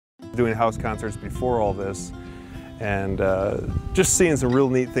Doing house concerts before all this, and just seeing some real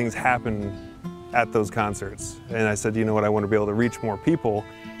neat things happen at those concerts. And I said, you know what, I want to be able to reach more people.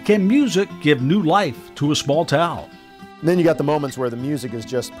 Can music give new life to a small town? And then you got the moments where the music is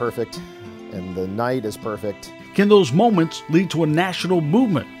just perfect and the night is perfect. Can those moments lead to a national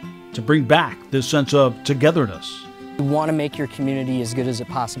movement to bring back this sense of togetherness? You want to make your community as good as it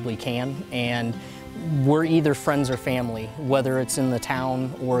possibly can, and we're either friends or family, whether it's in the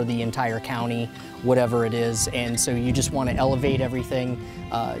town or the entire county, whatever it is. And so you just want to elevate everything,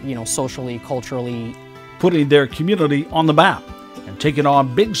 socially, culturally. Putting their community on the map and taking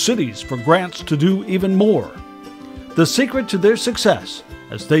on big cities for grants to do even more. The secret to their success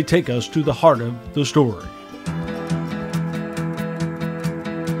as they take us to the heart of the story.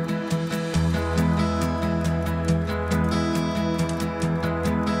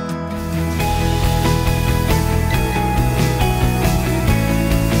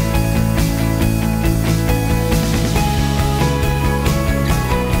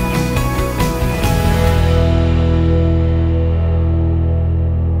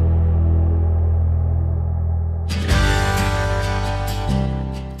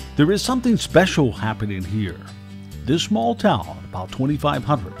 There is something special happening here. This small town, about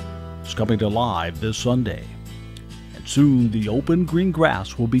 2,500, is coming to life this Sunday. And soon the open green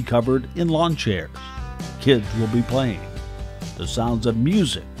grass will be covered in lawn chairs. Kids will be playing. The sounds of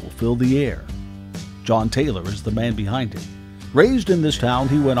music will fill the air. John Taylor is the man behind it. Raised in this town,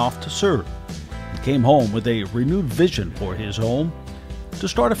 he went off to serve and came home with a renewed vision for his home to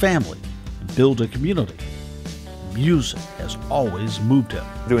start a family and build a community. Music has always moved him.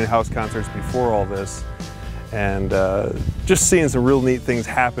 Doing house concerts before all this, and just seeing some real neat things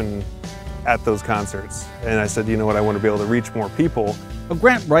happen at those concerts. And I said, you know what, I want to be able to reach more people. A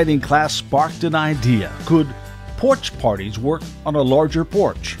grant writing class sparked an idea. Could porch parties work on a larger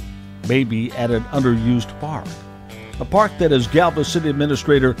porch? Maybe at an underused park. A park that, as Galva City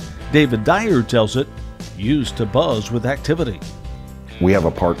Administrator David Dyer tells it, used to buzz with activity. We have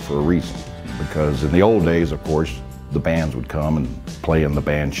a park for a reason. Because in the old days, of course, the bands would come and play in the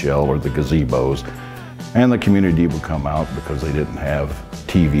band shell or the gazebos, and the community would come out because they didn't have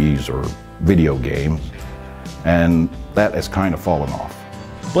TVs or video games, and that has kind of fallen off.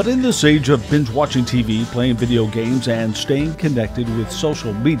 But in this age of binge-watching TV, playing video games, and staying connected with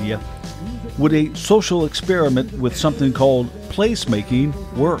social media, would a social experiment with something called placemaking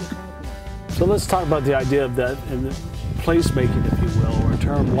work? So let's talk about the idea of that in the placemaking, if you will, or a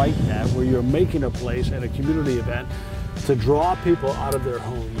term like that, where you're making a place at a community event to draw people out of their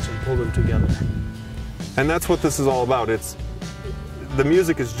homes and pull them together. And that's what this is all about. The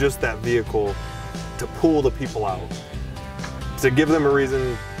music is just that vehicle to pull the people out, to give them a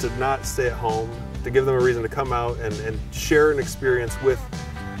reason to not stay at home, to give them a reason to come out and share an experience with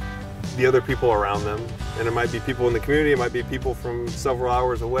the other people around them. And it might be people in the community, it might be people from several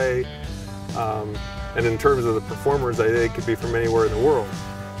hours away. And in terms of the performers, they could be from anywhere in the world.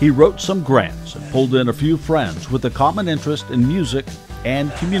 He wrote some grants and pulled in a few friends with a common interest in music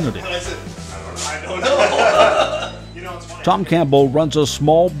and community. I don't know. Tom Campbell runs a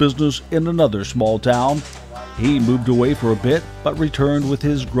small business in another small town. He moved away for a bit, but returned with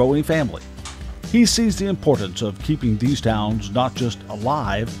his growing family. He sees the importance of keeping these towns not just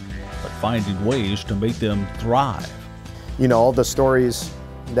alive, but finding ways to make them thrive. You know, all the stories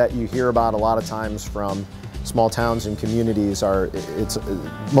that you hear about a lot of times from small towns and communities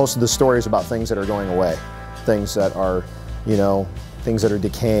most of the stories about things that are going away, things that are, things that are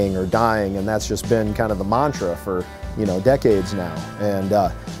decaying or dying, and that's just been kind of the mantra for, decades now.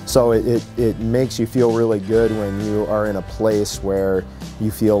 And so it makes you feel really good when you are in a place where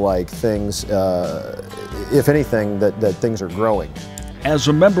you feel like things, if anything, that things are growing. As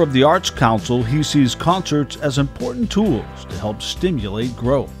a member of the Arts Council, he sees concerts as important tools to help stimulate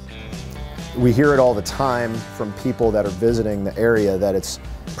growth. We hear it all the time from people that are visiting the area that it's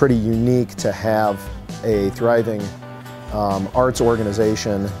pretty unique to have a thriving arts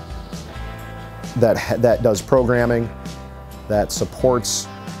organization that does programming, that supports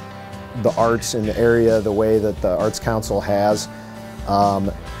the arts in the area the way that the Arts Council has,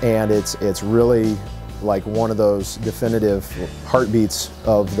 and it's really like one of those definitive heartbeats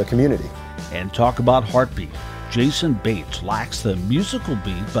of the community. And talk about heartbeat. Jason Bates lacks the musical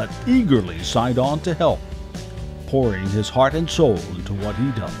beat, but eagerly signed on to help, pouring his heart and soul into what he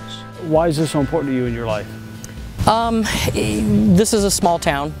does. Why is this so important to you in your life? This is a small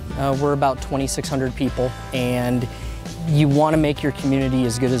town. We're about 2,600 people, and you want to make your community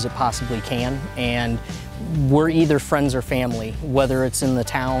as good as it possibly can. And we're either friends or family, whether it's in the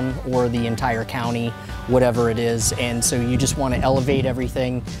town or the entire county, whatever it is. And so you just want to elevate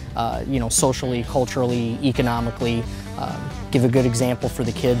everything, you know, socially, culturally, economically, give a good example for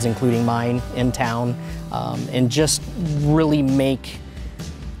the kids, including mine, in town, and just really make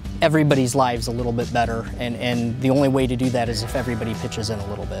everybody's lives a little bit better. And the only way to do that is if everybody pitches in a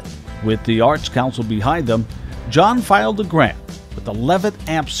little bit. With the Arts Council behind them, John filed a grant with the Levitt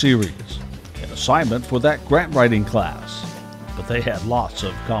Amp Series, an assignment for that grant writing class. But they had lots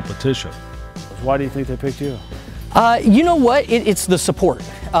of competition. Why do you think they picked you? You know what? It's the support.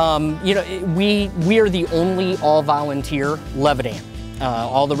 You know, we are the only all-volunteer Levitt Amp.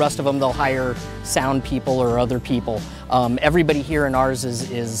 All the rest of them, they'll hire sound people or other people. Everybody here in ours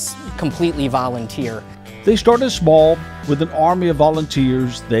is completely volunteer. They started small. With an army of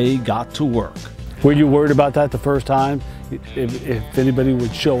volunteers, they got to work. Were you worried about that the first time? If anybody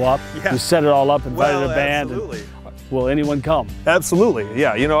would show up? Yeah. You set it all up, invited a band. Absolutely. Will anyone come? Absolutely,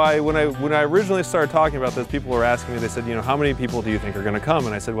 yeah. You know, when I originally started talking about this, people were asking me, they said, you know, how many people do you think are going to come?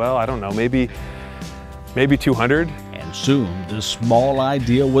 And I said, well, I don't know, maybe 200. And soon, this small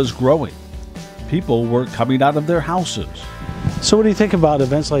idea was growing. People were coming out of their houses. So what do you think about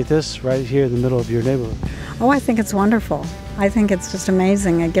events like this right here in the middle of your neighborhood? Oh, I think it's wonderful. I think it's just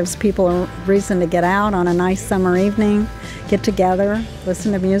amazing. It gives people a reason to get out on a nice summer evening, get together,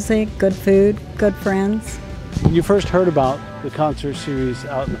 listen to music, good food, good friends. When you first heard about the concert series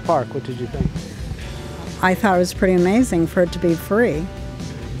out in the park, what did you think? I thought it was pretty amazing for it to be free.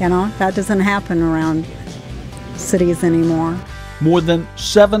 You know, that doesn't happen around cities anymore. More than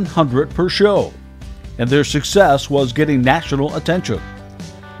 700 per show. And their success was getting national attention.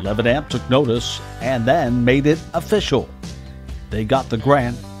 Levitt Amp took notice and then made it official. They got the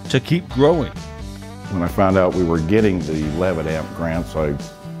grant to keep growing. When I found out we were getting the Levitt Amp grants, I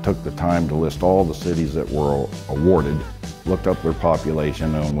took the time to list all the cities that were awarded, looked up their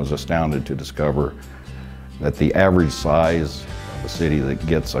population, and was astounded to discover that the average size of a city that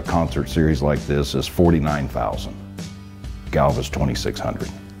gets a concert series like this is 49,000. Galva's 2,600.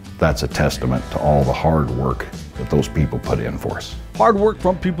 That's a testament to all the hard work that those people put in for us. Hard work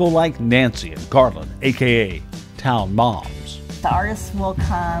from people like Nancy and Garland, aka Town Moms. The artists will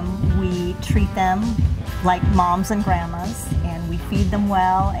come, we treat them like moms and grandmas, and we feed them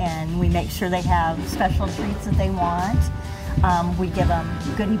well, and we make sure they have special treats that they want. We give them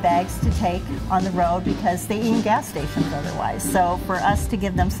goodie bags to take on the road because they eat in gas stations otherwise. So for us to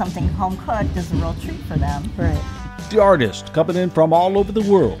give them something home cooked is a real treat for them. Right. The artists coming in from all over the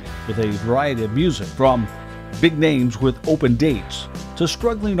world with a variety of music, from big names with open dates to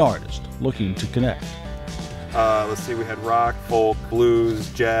struggling artists looking to connect. Let's see, we had rock, folk,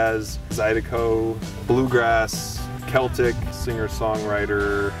 blues, jazz, zydeco, bluegrass, Celtic,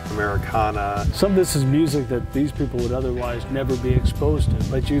 singer-songwriter, Americana. Some of this is music that these people would otherwise never be exposed to.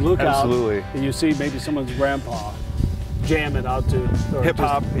 But you look Absolutely. out and you see maybe someone's grandpa jamming out to Hip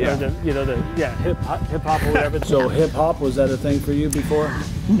hop, yeah. Hip hop or whatever. So hip hop, was that a thing for you before?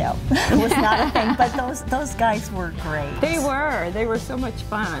 No, it was not a thing, but those guys were great. They were so much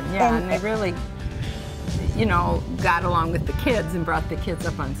fun, yeah, and they really, you know, got along with the kids and brought the kids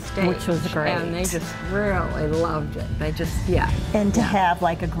up on stage. Which was great. And they just really loved it. They just, yeah. And to have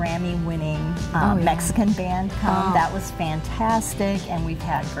like a Grammy-winning Mexican band come, that was fantastic. And we've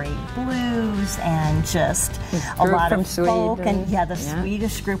had great blues and just a lot of folk. And yeah, the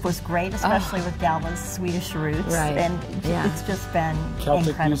Swedish group was great, especially with Galva's Swedish roots. Right. And it's just been Celtic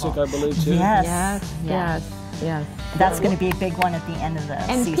incredible. music, I believe, too. Yes. That's going to be a big one at the end of the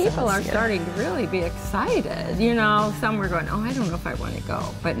season. And people are starting to really be excited. You know, some were going, oh, I don't know if I want to go.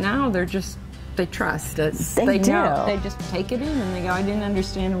 But now they're just, they trust us. They do. Know. They just take it in and they go, I didn't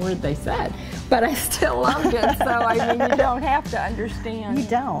understand a word they said, but I still loved it. So, I mean, you don't have to understand. You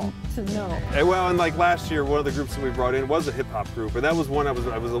don't. To know. Well, and like last year, one of the groups that we brought in was a hip-hop group, and that was one I was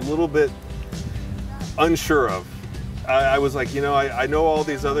a little bit unsure of. I was like, you know, I know all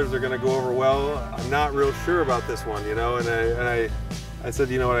these others are going to go over well. I'm not real sure about this one, you know, and I said,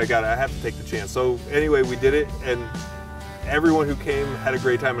 you know what, I have to take the chance. So anyway, we did it, and everyone who came had a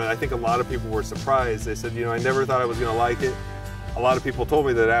great time, and I think a lot of people were surprised. They said, you know, I never thought I was going to like it. A lot of people told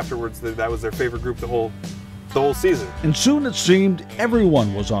me that afterwards that was their favorite group the whole season. And soon it seemed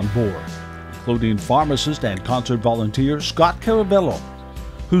everyone was on board, including pharmacist and concert volunteer Scott Caravello,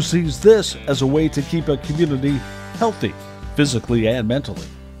 who sees this as a way to keep a community healthy, physically and mentally.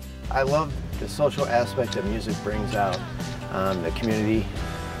 I love the social aspect that music brings out. The community,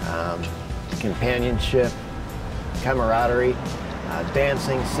 companionship, camaraderie,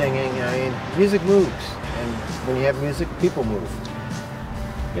 dancing, singing. I mean, music moves. And when you have music, people move.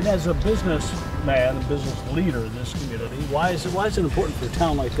 And as a business businessman and business leader in this community. Why is it important for a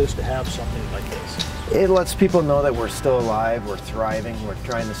town like this to have something like this? It lets people know that we're still alive, we're thriving, we're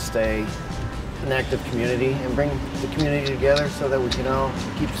trying to stay an active community and bring the community together so that we can all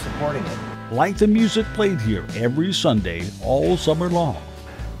keep supporting it. Like the music played here every Sunday all summer long.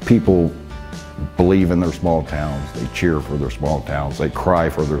 People believe in their small towns, they cheer for their small towns, they cry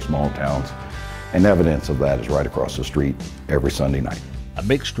for their small towns, and evidence of that is right across the street every Sunday night. A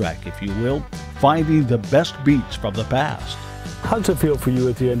mix track, if you will, finding the best beats from the past. How does it feel for you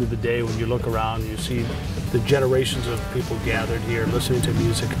at the end of the day when you look around and you see the generations of people gathered here, listening to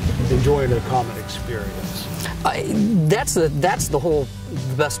music, enjoying a common experience? That's the whole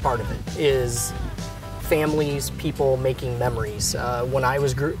best part of it, is families, people making memories. When I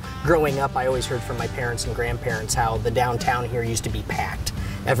was growing up, I always heard from my parents and grandparents how the downtown here used to be packed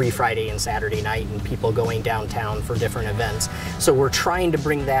every Friday and Saturday night, and people going downtown for different events. So we're trying to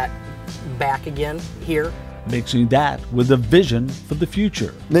bring that back again here. Mixing that with a vision for the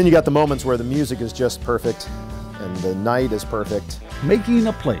future. Then you got the moments where the music is just perfect and the night is perfect. Making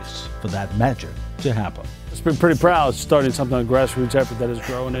a place for that magic to happen. It's been pretty proud starting something on a grassroots effort that has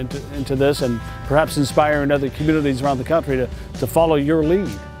grown into this, and perhaps inspiring other communities around the country to follow your lead.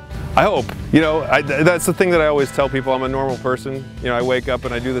 I hope. You know, that's the thing that I always tell people. I'm a normal person. You know, I wake up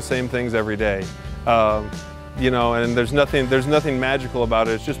and I do the same things every day. You know, and there's nothing magical about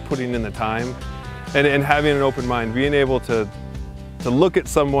it. It's just putting in the time and having an open mind, being able to look at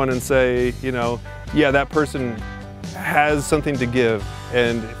someone and say, you know, yeah, that person has something to give,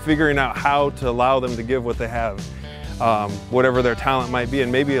 and figuring out how to allow them to give what they have, whatever their talent might be.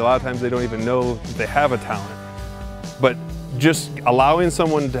 And maybe a lot of times they don't even know that they have a talent, but just allowing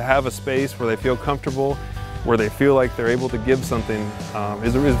someone to have a space where they feel comfortable, where they feel like they're able to give something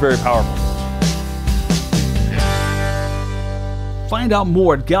is very powerful. Find out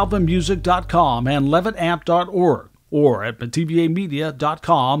more at galvanmusic.com and levitamp.org, or at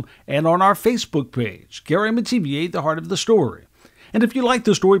metiviermedia.com and on our Facebook page, Gary Metivier, The Heart of the Story. And if you like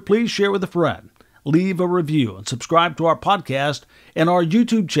the story, please share with a friend, leave a review, and subscribe to our podcast and our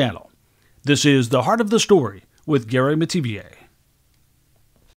YouTube channel. This is The Heart of the Story with Gary Metivier.